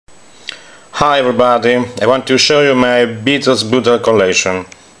Hi everybody, I want to show you my Beatles Bootleg collection.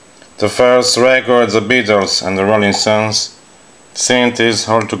 The first record, the Beatles and the Rolling Stones, synths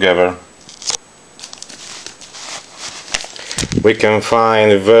all together. We can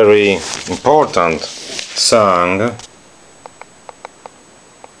find a very important song,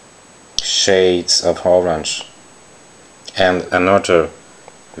 Shades of Orange, and another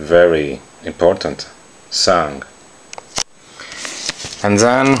very important song. And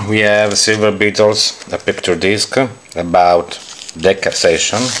then we have Silver Beatles, a picture disc about deck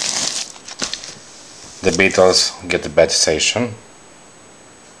session. The Beatles get the bed session.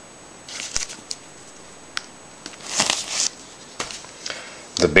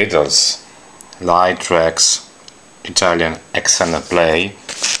 The Beatles, live tracks, Italian accent play.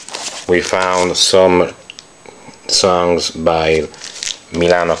 We found some songs by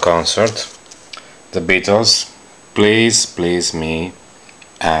Milano concert. The Beatles, Please Please Me,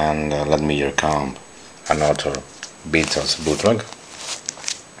 and Let Me Hear Come, another Beatles bootleg.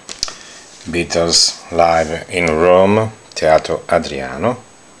 Beatles live in Rome, Teatro Adriano.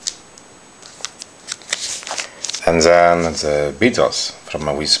 And then the Beatles, From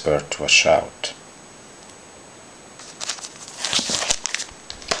a Whisper to a Shout.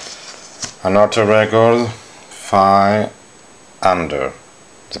 Another record, Fire Under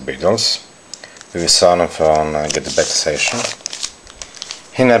the Beatles, with a song from Get the Back session.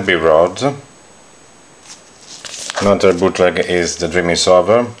 In Abbey Road. Another bootleg is The Dream Is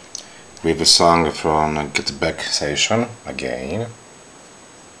Over, with a song from Get Back session again.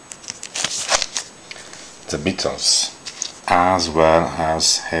 The Beatles, as well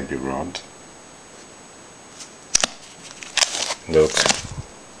as Abbey Road. Look,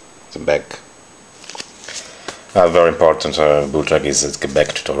 the back. A very important bootleg is Get Back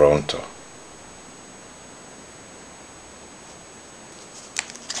to Toronto.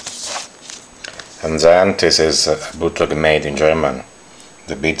 And then this is a bootleg made in German,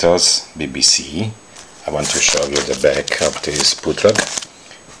 the Beatles BBC. I want to show you the back of this bootleg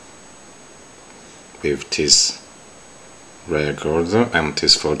with this record and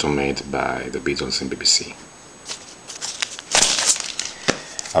this photo made by the Beatles in BBC.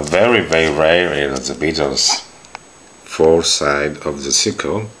 A very rare is the Beatles 4 side of the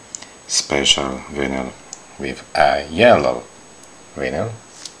circle special vinyl with a yellow vinyl.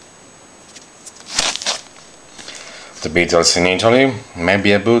 The Beatles in Italy,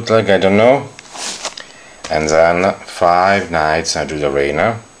 maybe a bootleg, I don't know. And then 5 nights at the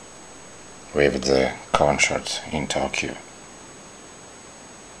arena with the concert in Tokyo.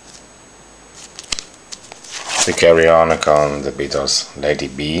 We carry on on the Beatles Lady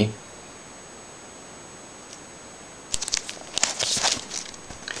B.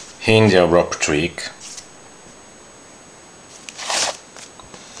 India Rock Trick.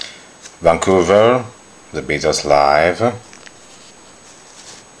 Vancouver, the Beatles live,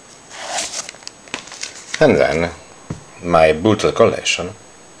 and then my bootleg collection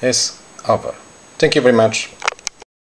is over. Thank you very much.